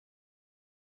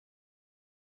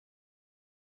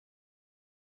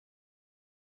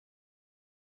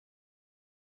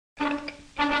It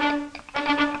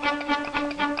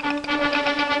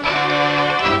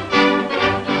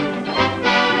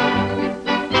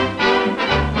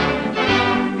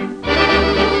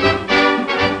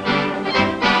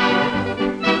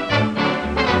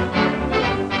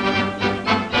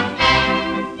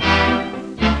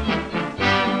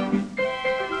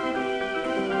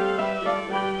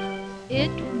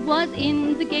was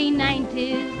in the gay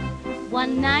 90s,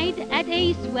 one night at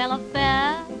a swell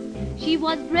affair. She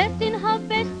was dressed in her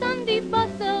best Sunday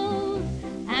bustles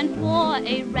and wore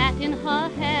a rat in her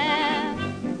hair.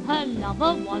 Her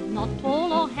lover was not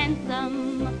tall or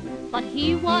handsome, but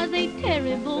he was a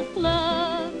terrible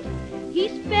flirt. He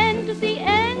spent the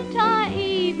entire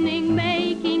evening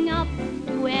making up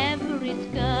to every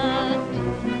skirt.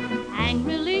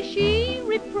 Angrily she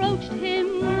reproached him.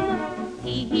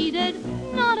 He heeded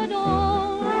not at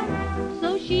all.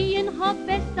 So she in her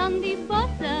best Sunday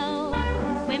bustle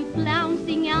went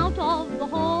flouncing out of the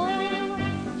hall.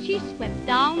 She swept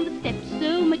down the steps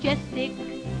so majestic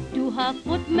to her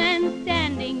footman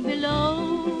standing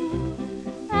below.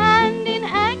 And in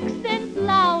accents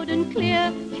loud and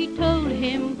clear she told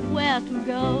him where to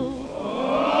go.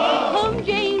 Home,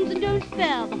 James, and don't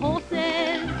spare the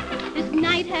horses. This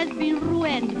night has been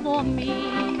ruined for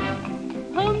me.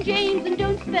 Home, James, and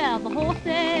don't spare the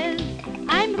horses.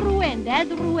 I'm ruined as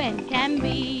ruin can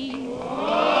be.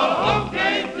 Home,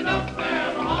 James, and don't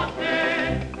spare the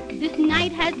horses. This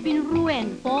night has been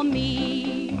ruined for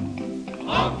me.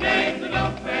 Home, James, and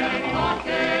don't spare the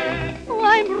horses. Oh,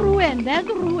 I'm ruined as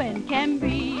ruin can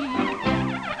be.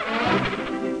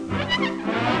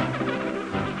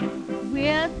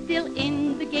 We're still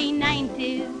in the gay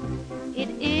 90s. It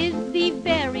is the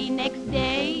very next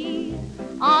day.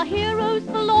 Our hero's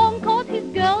forlorn 'cause his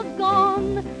girl's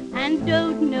gone and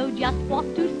don't know just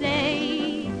what to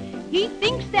say. He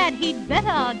thinks that he'd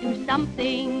better do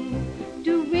something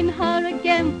to win her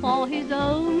again for his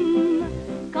own.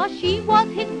 'Cause she was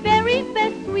his very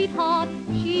best sweetheart.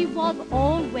 She was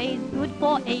always good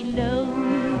for a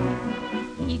loan.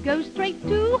 He goes straight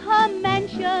to her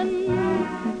mansion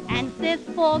and says,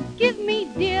 "Forgive me,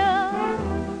 dear."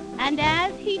 And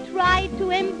as he tried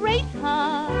to embrace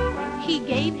her, she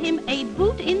gave him a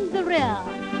boot in the rear.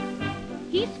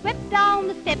 He swept down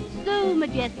the steps so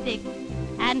majestic,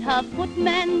 and her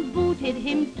footman booted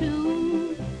him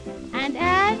too. And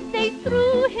as they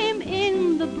threw him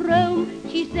in the brougham,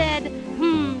 she said,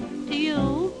 to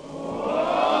you.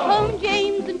 Home,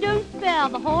 James, and don't spare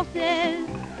the horses.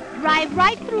 Drive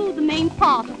right through the main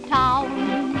part of town.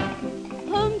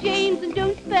 Home, James, and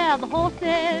don't spare the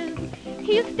horses.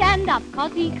 He'll stand up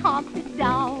 'cause he can't sit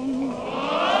down.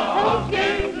 Home,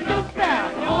 James, and don't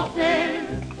spare the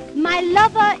horses. My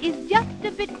lover is just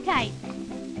a bit tight.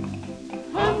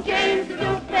 Home, James, and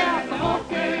don't spare the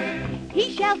horses. He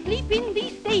shall sleep in the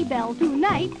stable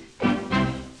tonight.